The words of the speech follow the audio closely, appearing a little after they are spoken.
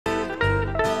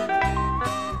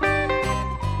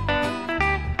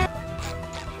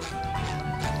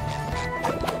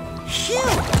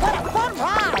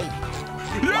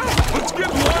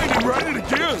write it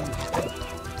again.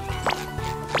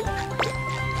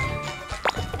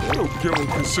 I don't get what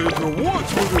Cassandra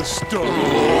wants with this stuff. The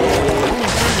only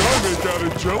thing I make out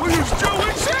of jelly is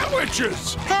jelly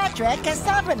sandwiches. Patrick,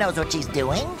 Cassandra knows what she's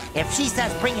doing. If she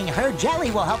says bringing her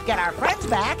jelly will help get our friends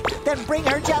back, then bring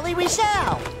her jelly we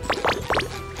shall.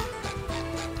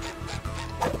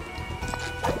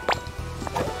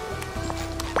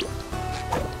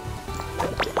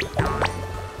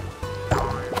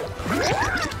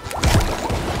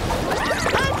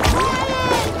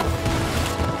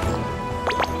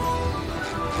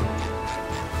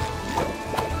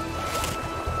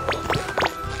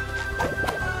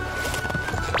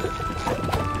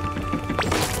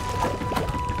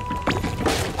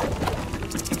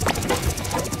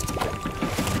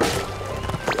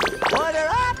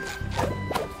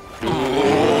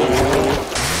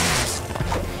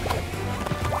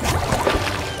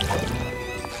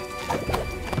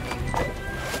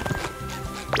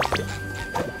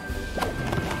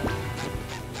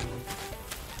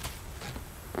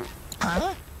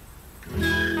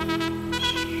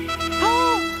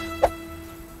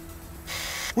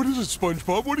 What is it,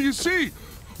 SpongeBob? What do you see?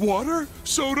 Water?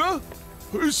 Soda?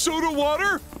 Soda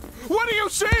water? What do you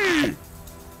see?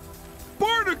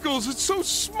 Barnacles! It's so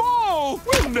small!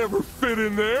 We'll never fit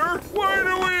in there! Why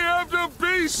do we have to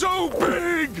be so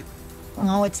big?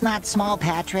 Oh, it's not small,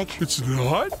 Patrick. It's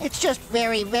not? It's just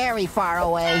very, very far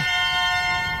away.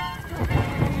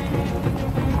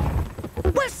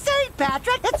 We're safe,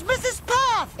 Patrick! It's Mrs.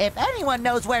 Puff! If anyone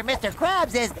knows where Mr.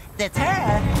 Krabs is, it's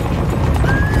her.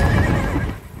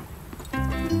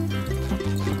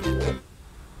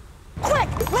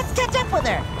 Quick! Let's catch up with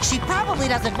her! She probably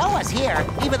doesn't know us here,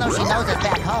 even though she knows us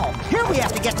back home. Here we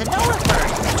have to get to know her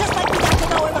first. Just like we got to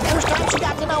know her the first time she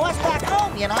got to know us back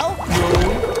home, you know? No.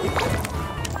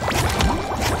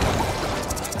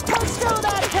 Pursue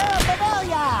that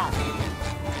paraphernalia!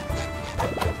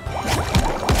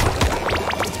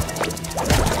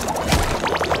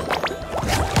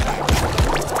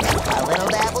 A little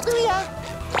dab will do ya.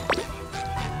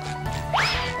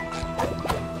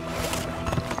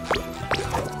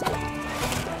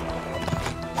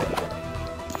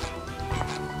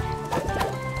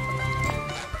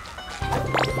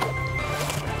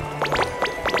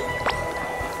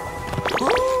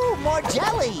 Ooh, more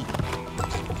jelly!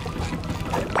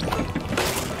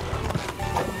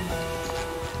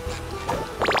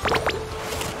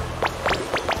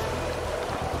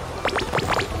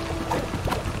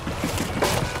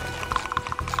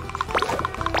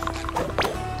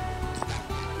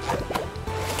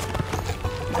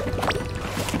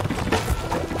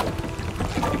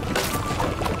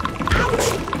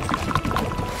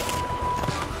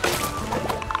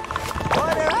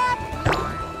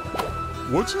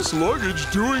 What's this luggage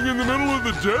doing in the middle of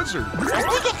the desert? I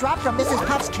think it dropped from Mrs.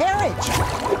 Puff's carriage.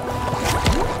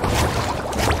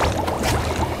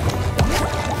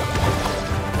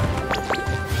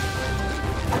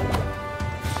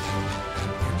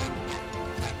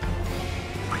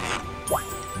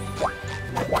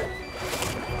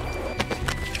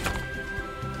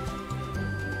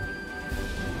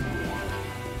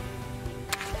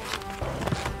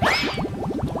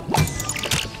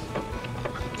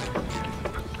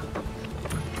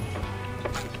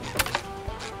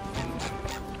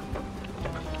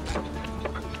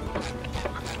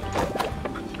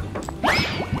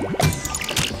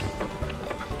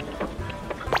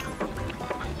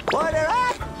 Order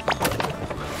up!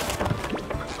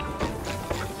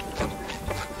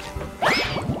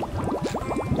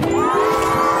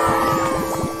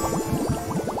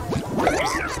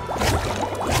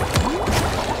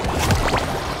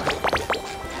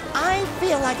 I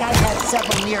feel like I've had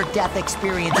several near-death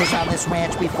experiences on this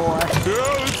ranch before.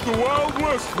 Yeah, it's the Wild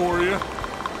West for you.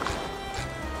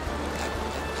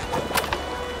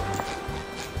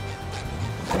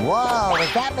 Whoa,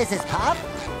 is that Mrs. Puff?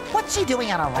 What's she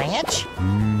doing on a ranch?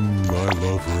 I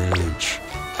love ranch.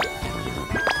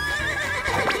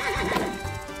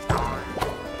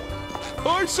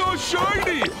 I saw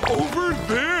Shiny over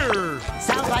there.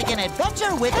 Sounds like an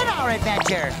adventure within our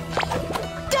adventure.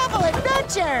 Double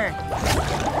adventure!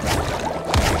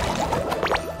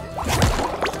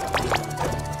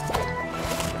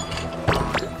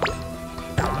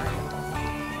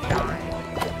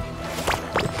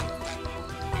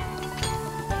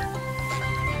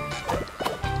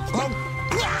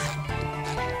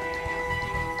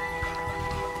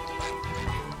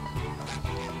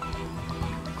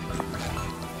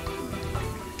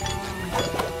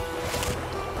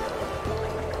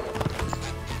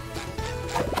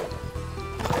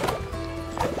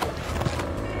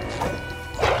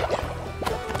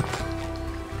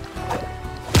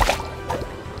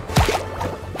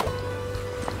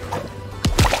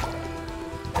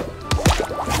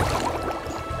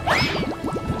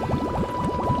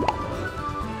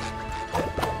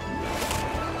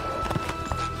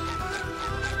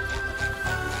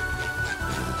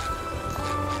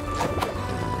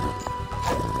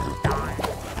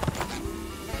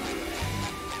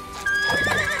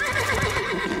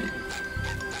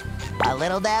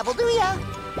 little dab will do ya.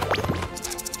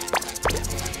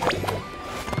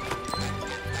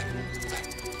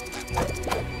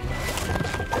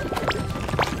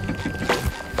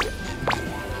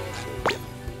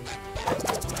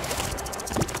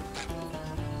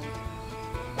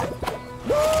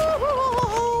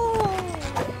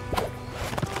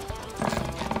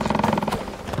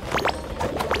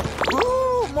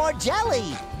 Ooh, more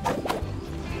jelly.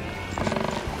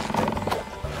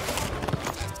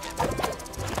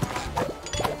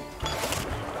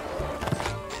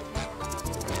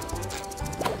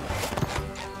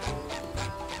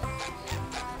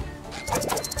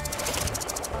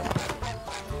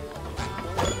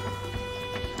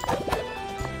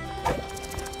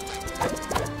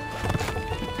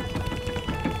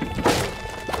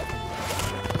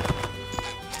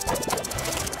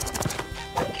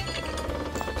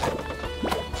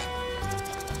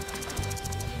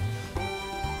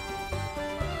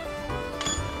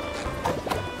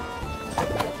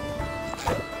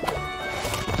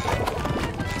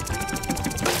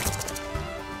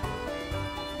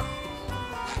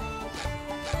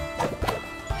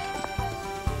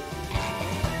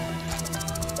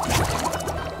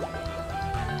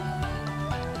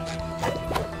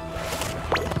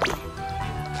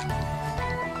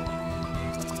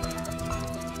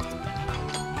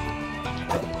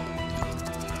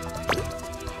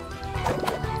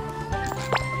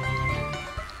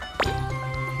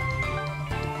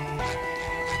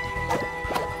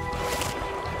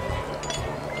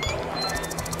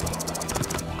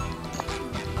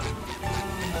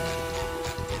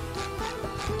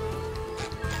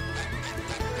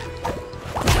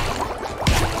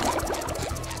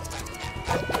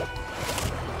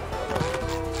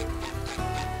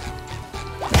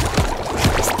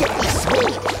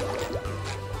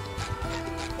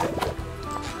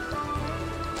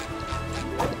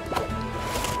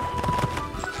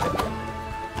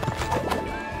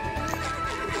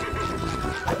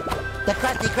 The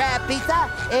Krusty Krab pizza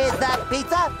is the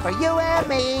pizza for you and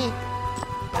me.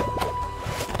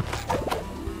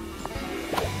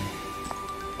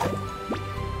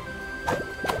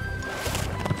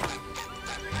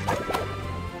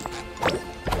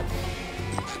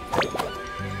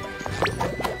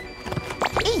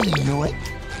 Yoink.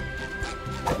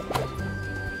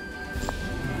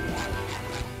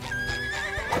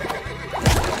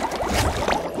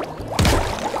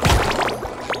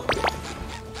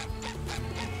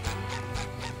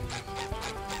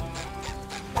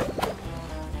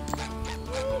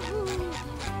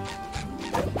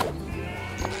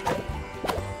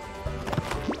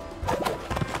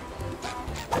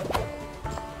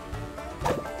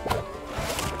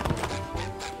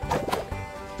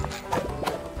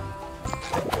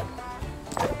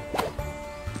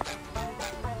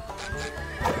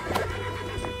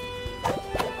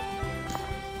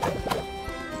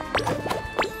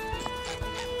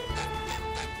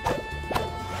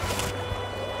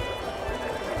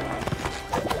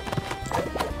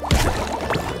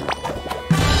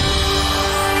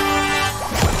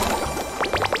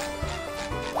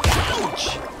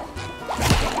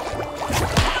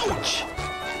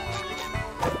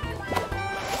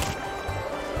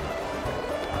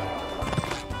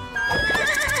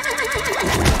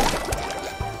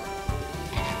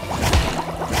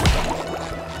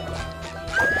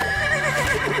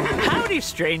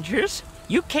 Strangers,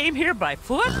 you came here by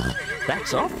foot?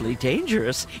 That's awfully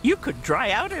dangerous. You could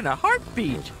dry out in a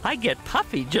heartbeat. I get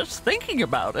puffy just thinking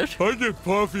about it. I get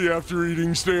puffy after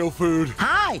eating stale food.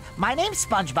 Hi, my name's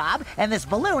SpongeBob, and this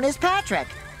balloon is Patrick.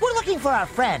 We're looking for our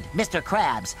friend, Mr.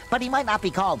 Krabs, but he might not be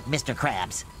called Mr.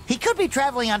 Krabs. He could be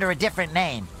traveling under a different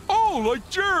name. Oh, like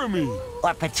Jeremy.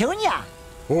 Or Petunia.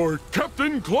 Or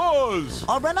Captain Claus.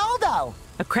 Or Ronaldo.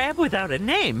 A crab without a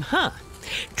name, huh?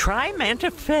 Try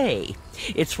Manta.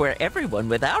 It's where everyone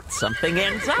without something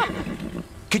ends up.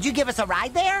 Could you give us a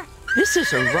ride there? This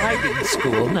is a riding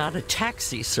school, not a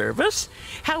taxi service.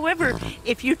 However,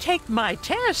 if you take my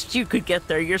test, you could get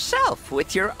there yourself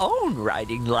with your own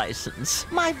riding license.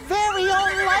 My very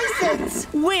own license!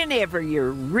 Whenever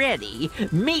you're ready,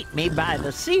 meet me by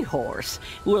the seahorse.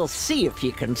 We'll see if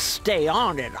you can stay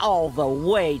on it all the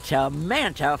way to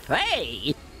Manta.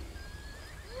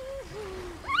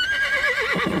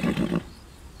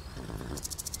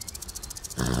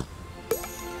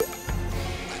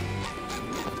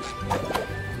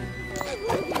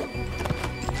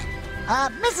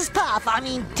 Mrs.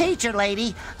 Puff, teacher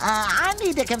lady, I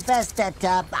need to confess that,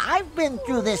 I've been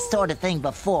through this sort of thing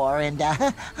before, and,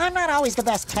 I'm not always the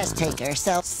best test taker,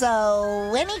 so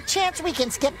any chance we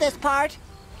can skip this part?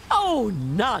 Oh,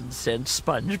 nonsense,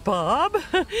 SpongeBob.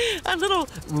 A little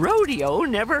rodeo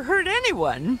never hurt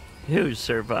anyone who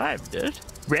survived it.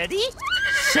 Ready,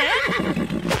 set,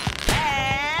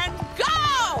 and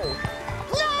go!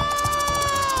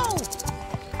 No!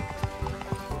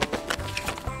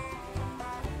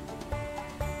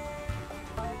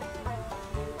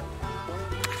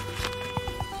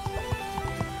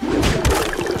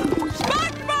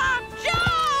 SpongeBob,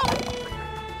 jump!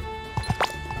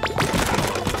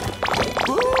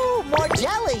 Ooh, more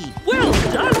jelly. Well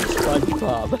done,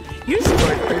 SpongeBob. You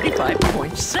scored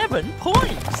 35.7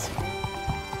 points.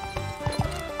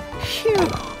 Phew,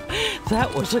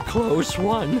 that was a close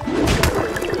one.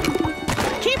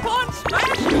 Keep on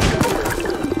smashing!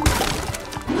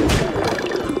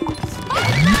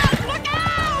 SpongeBob, look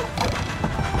out!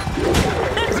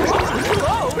 That's awfully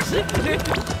close.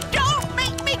 Don't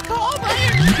make me call my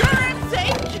insurance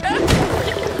agent!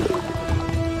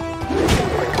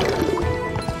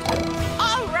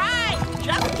 All right,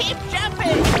 just keep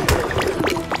jumping.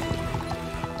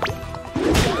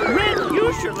 Red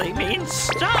usually means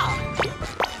stop.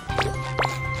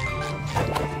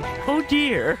 Oh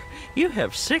dear, you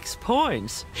have 6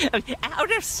 points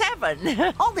out of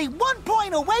 7. Only 1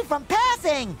 point away from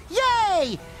passing.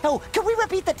 Yay! Oh, can we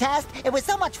repeat the test? It was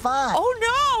so much fun. Oh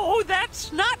no,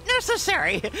 that's not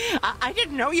necessary. I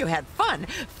didn't know you had fun.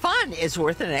 Fun is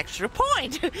worth an extra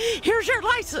point. Here's your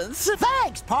license.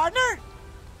 Thanks, partner.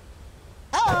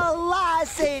 A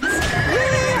license.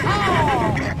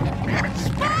 Yeehaw!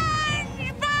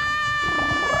 SpongeBob!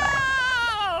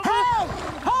 Hey,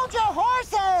 hold your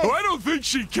horses. I don't think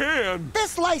she can.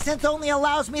 This license only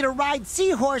allows me to ride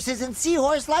seahorses and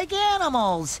seahorse-like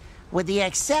animals, with the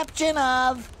exception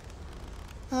of...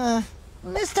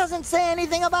 this doesn't say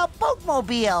anything about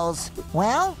boatmobiles.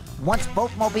 Well, once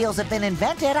boatmobiles have been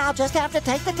invented, I'll just have to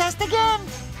take the test again.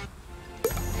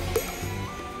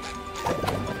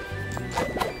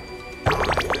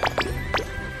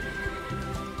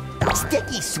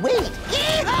 Sticky sweet!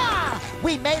 Yeehaw!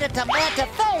 We made it to Manta,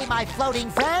 my floating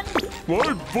friend.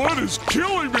 My butt is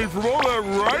killing me from all that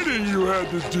riding you had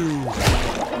to do.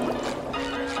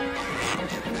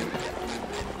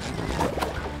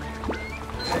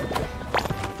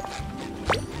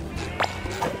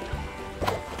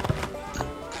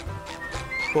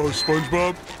 Oh,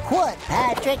 SpongeBob? What,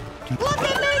 Patrick? Look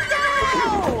at me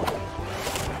go!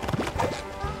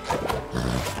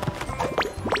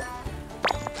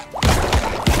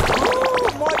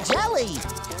 Ooh, more jelly!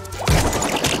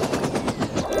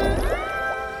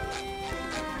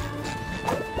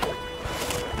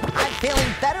 I'm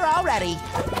feeling better already.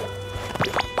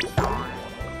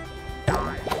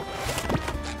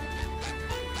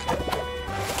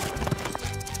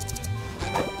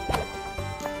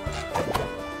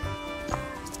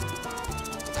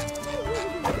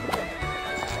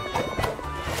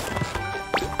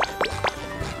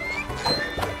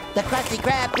 The Krusty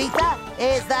Krab pizza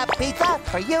is the pizza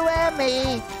for you and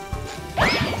me.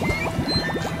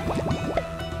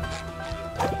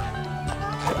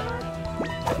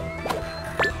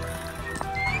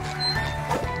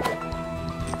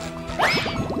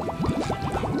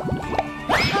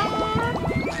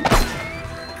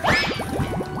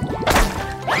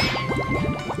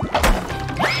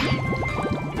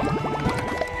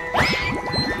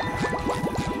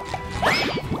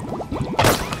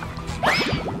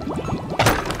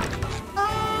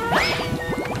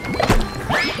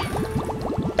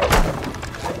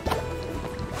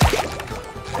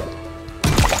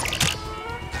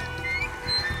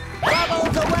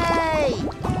 Bubbles away!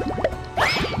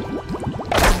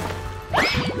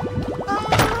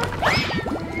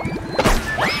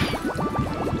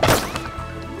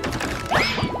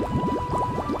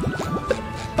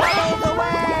 Bubbles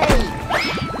away!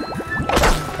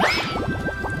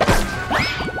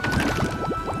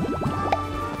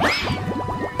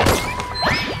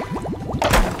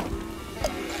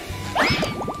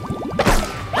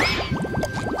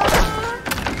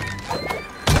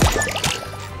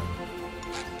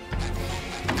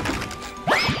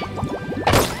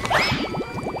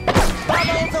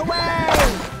 Bubbles away!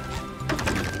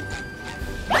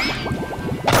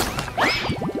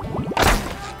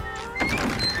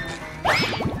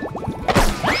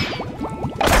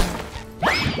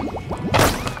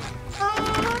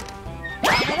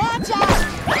 Coming at ya!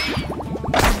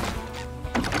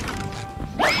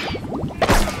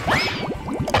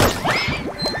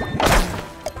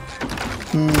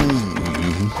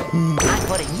 I'm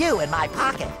putting you in my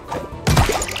pocket.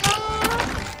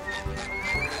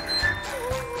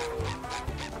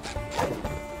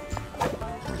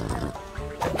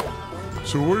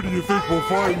 So where do you think we'll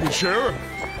find the sheriff?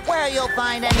 where you'll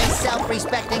find any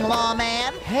self-respecting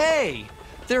lawman. Hey,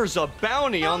 there's a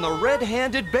bounty on the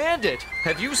red-handed bandit.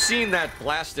 Have you seen that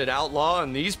blasted outlaw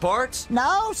in these parts?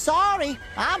 No, sorry.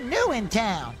 I'm new in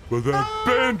town. But that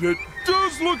bandit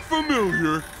does look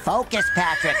familiar. Focus,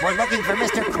 Patrick. We're looking for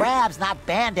Mr. Krabs, not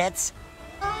bandits.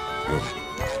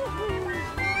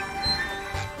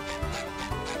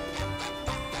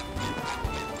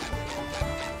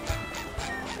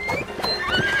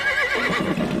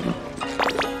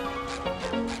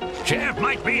 Sheriff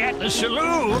might be at the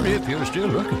saloon if you're still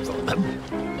looking for them.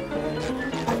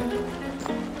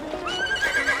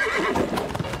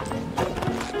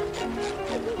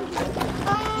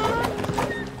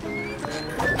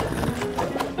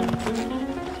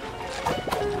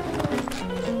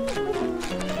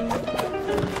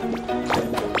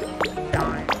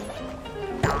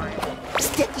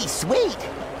 Sticky sweet.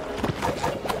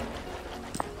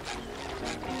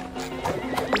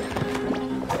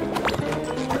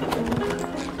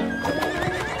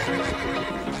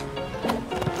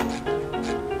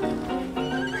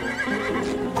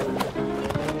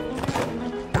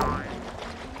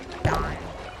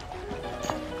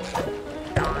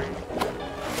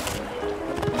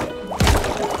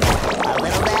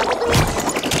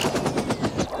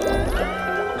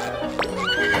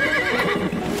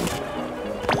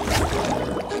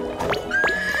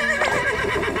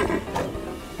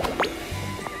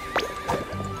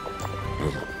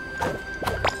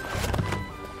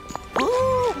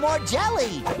 More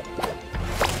jelly!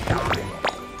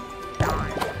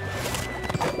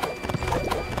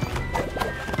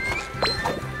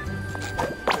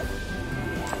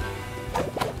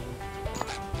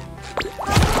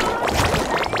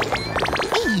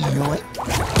 Yoink.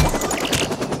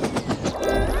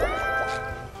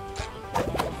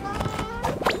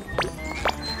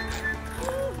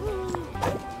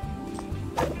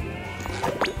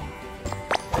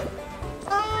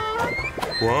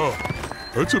 Wow,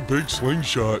 that's a big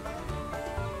slingshot.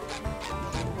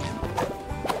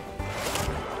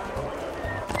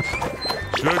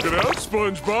 Check it out,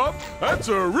 SpongeBob. That's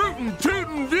a rootin'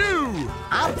 tootin' view.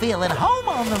 I'm feeling home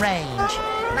on the range.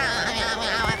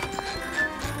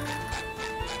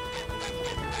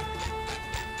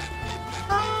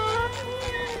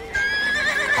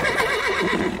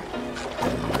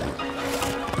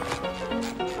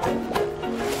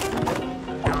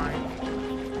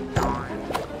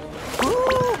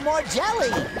 Ooh, more jelly.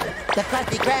 The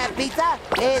Krusty Krab pizza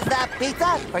is the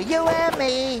pizza for you and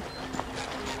me.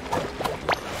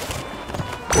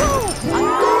 Woo!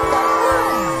 I'm good.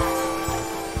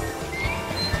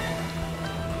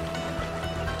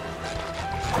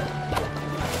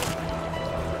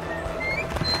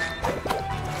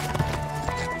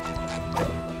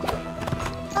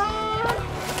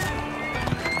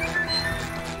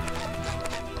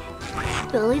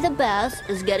 Billy the Bass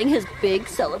is getting his big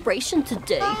celebration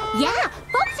today. Yeah,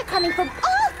 folks are coming from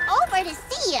all over to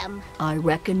see him. I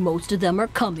reckon most of them are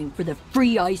coming for the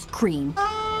free ice cream.